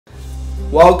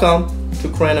Welcome to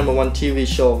Karen1TV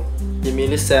show. You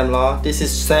mean Sam Law? This is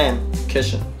Sam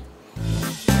Kitchen.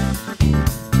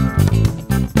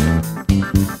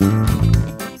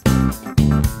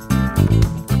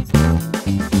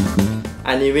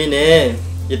 Anh em nè,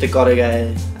 giờ tôi coi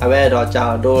cái ave đó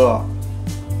chào đồ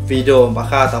video mà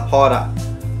khá tập phò đã.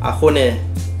 Khu này,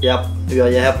 giờ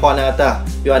giờ phò này ta,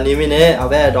 giờ anh em nè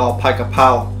ave đóผัดกะเพร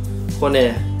า khu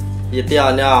này, giờที่อั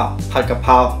นเนี้ยผัดกะเพ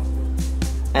รา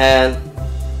and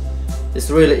it's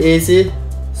really easy,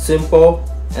 simple,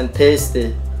 and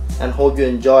tasty, and hope you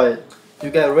enjoy it. You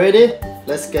get ready?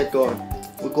 Let's get going.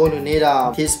 We're going to need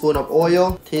a teaspoon of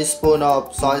oil, teaspoon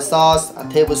of soy sauce, a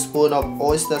tablespoon of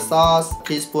oyster sauce,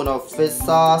 teaspoon of fish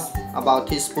sauce, about a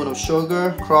teaspoon of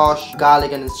sugar, crushed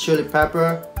garlic and chili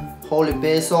pepper, holy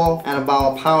basil, and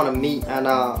about a pound of meat and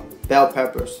bell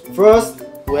peppers. First,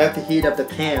 we have to heat up the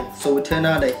pan, so we turn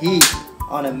on the heat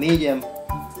on a medium.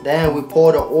 Then we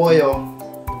pour the oil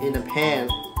in the pan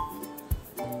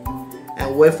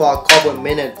and wait for a couple of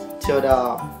minutes till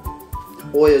the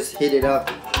oil is heated up.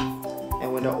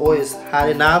 And when the oil is hot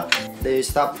enough, then you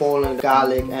start pouring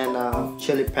garlic and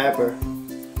chili pepper,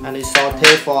 and you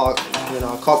saute for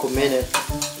a couple of minutes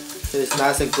so it's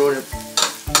nice and golden.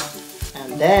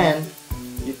 And then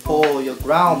you pour your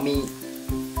ground meat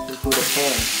into the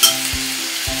pan.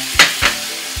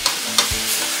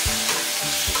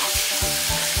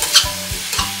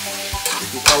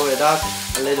 You cover it up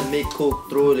and let the meat cook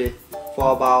thoroughly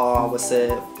for about, I would say,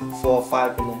 4 or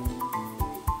 5 minutes.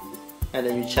 And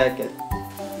then you check it.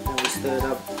 And we stir it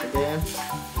up again.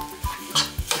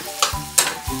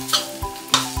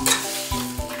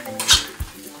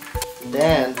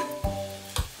 Then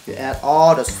you add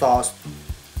all the sauce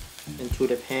into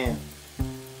the pan.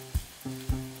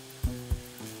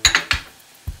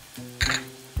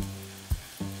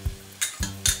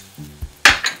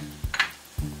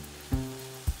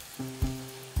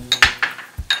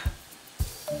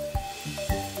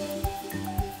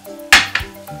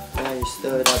 You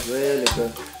stir it up really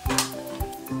good,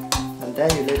 and then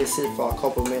you let it sit for a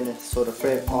couple minutes so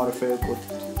all the flavor could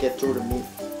get through the meat.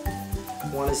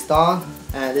 When it's done,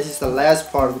 and this is the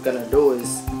last part we're gonna do,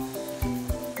 is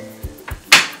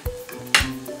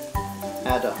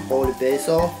add the holy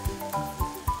basil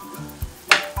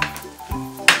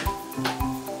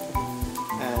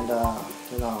and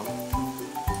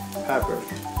pepper.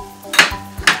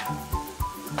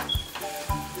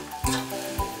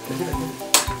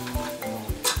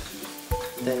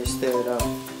 Then you stir it up.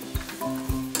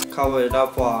 Cover it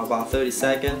up for about 30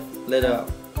 seconds. Let the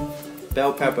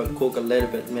bell pepper cook a little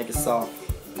bit, make it soft.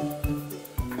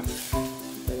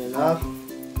 Then enough.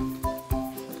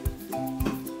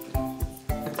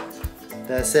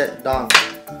 That's it, done.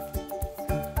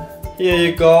 Here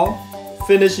you go,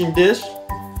 finishing dish.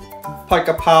 ผัดก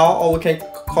ะเพรา, or we can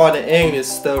call it in English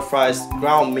stir-fried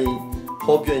ground meat.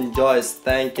 Hope you enjoy it.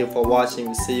 Thank you for watching.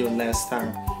 We'll see you next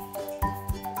time.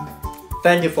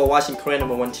 Thank you for watching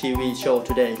Karen1TV show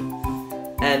today.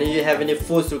 And if you have any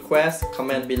food requests,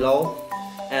 comment below,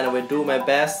 and I will do my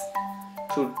best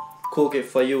to cook it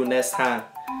for you next time.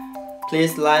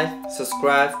 Please like,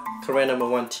 subscribe,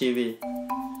 Karen1TV.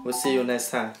 We'll see you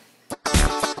next time.